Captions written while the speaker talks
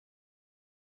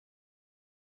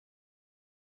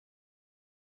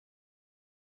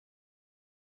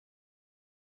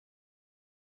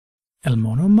El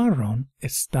mono marrón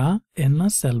está en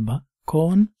la selva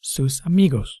con sus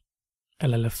amigos,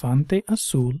 el elefante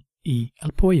azul y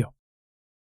el pollo.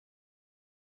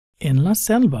 En la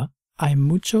selva hay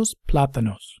muchos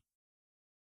plátanos.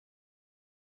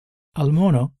 Al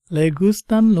mono le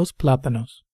gustan los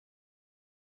plátanos.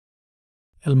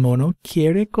 El mono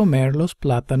quiere comer los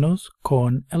plátanos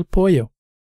con el pollo.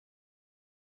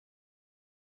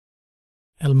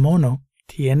 El mono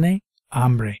tiene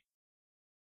hambre.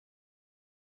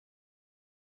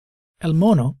 El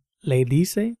mono le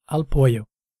dice al pollo: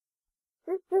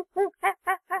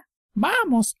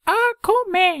 ¡Vamos a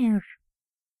comer!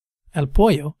 El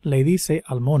pollo le dice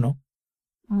al mono: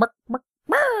 ¡Bac, bac,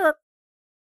 bac!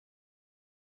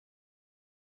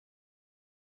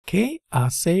 ¿Qué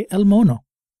hace el mono?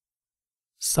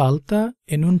 ¿Salta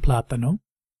en un plátano?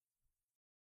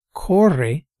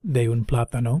 ¿Corre de un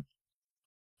plátano?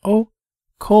 ¿O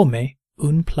come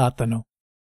un plátano?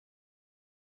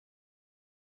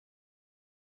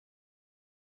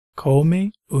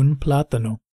 Come un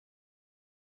plátano.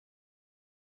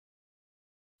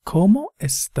 ¿Cómo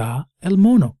está el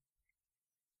mono?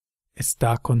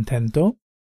 ¿Está contento?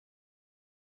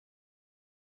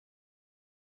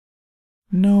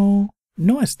 No,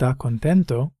 no está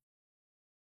contento.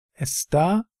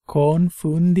 Está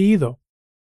confundido.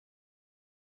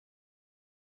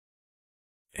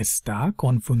 ¿Está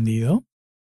confundido?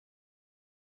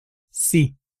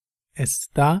 Sí,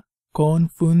 está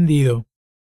confundido.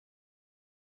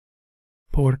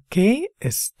 ¿Por qué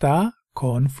está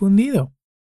confundido?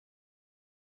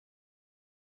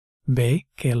 Ve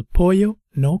que el pollo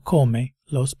no come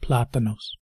los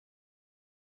plátanos.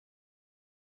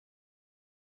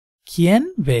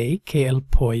 ¿Quién ve que el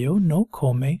pollo no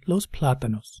come los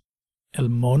plátanos? ¿El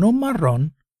mono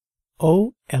marrón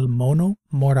o el mono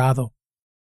morado?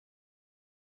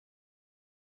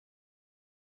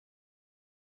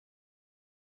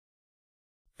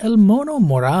 El mono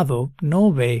morado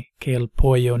no ve que el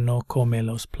pollo no come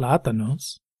los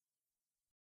plátanos.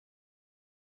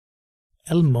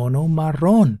 El mono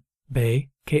marrón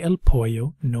ve que el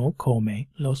pollo no come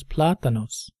los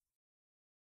plátanos.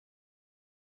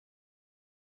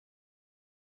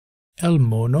 ¿El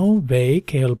mono ve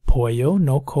que el pollo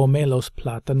no come los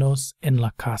plátanos en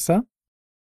la casa?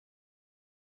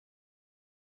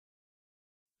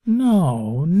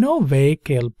 No, no ve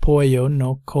que el pollo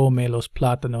no come los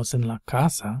plátanos en la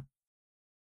casa.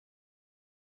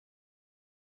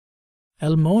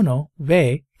 El mono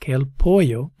ve que el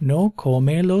pollo no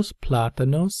come los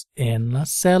plátanos en la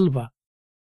selva.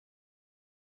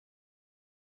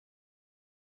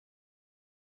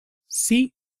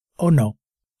 ¿Sí o no?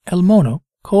 El mono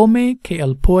come que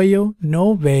el pollo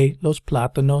no ve los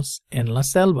plátanos en la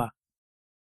selva.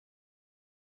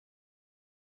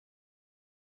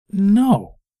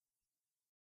 No.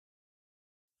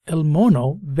 El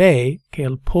mono ve que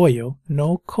el pollo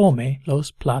no come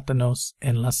los plátanos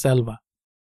en la selva.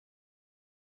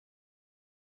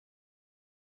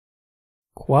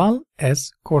 ¿Cuál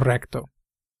es correcto?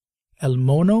 ¿El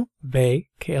mono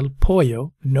ve que el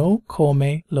pollo no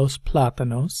come los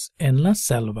plátanos en la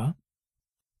selva?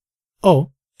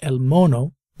 ¿O el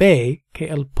mono ve que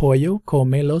el pollo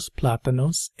come los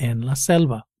plátanos en la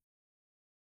selva?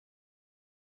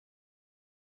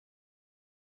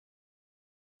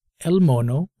 El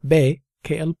mono ve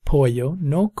que el pollo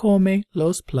no come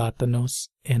los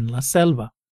plátanos en la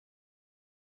selva.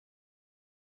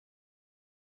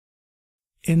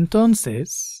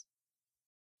 Entonces,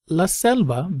 la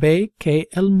selva ve que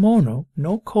el mono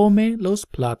no come los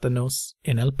plátanos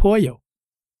en el pollo.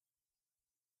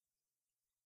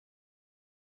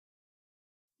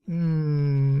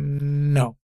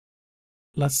 No.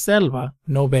 La selva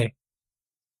no ve.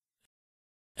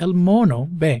 El mono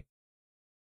ve.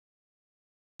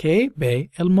 ¿Qué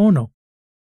ve el mono?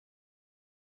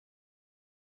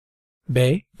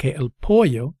 Ve que el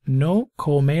pollo no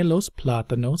come los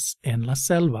plátanos en la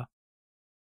selva.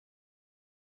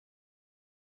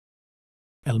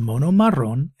 El mono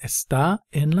marrón está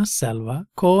en la selva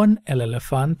con el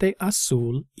elefante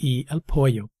azul y el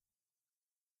pollo.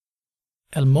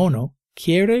 El mono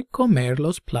quiere comer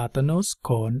los plátanos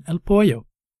con el pollo.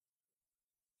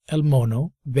 El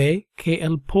mono ve que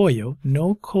el pollo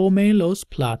no come los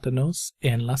plátanos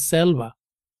en la selva.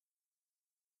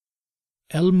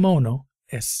 El mono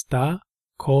está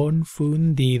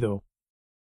confundido.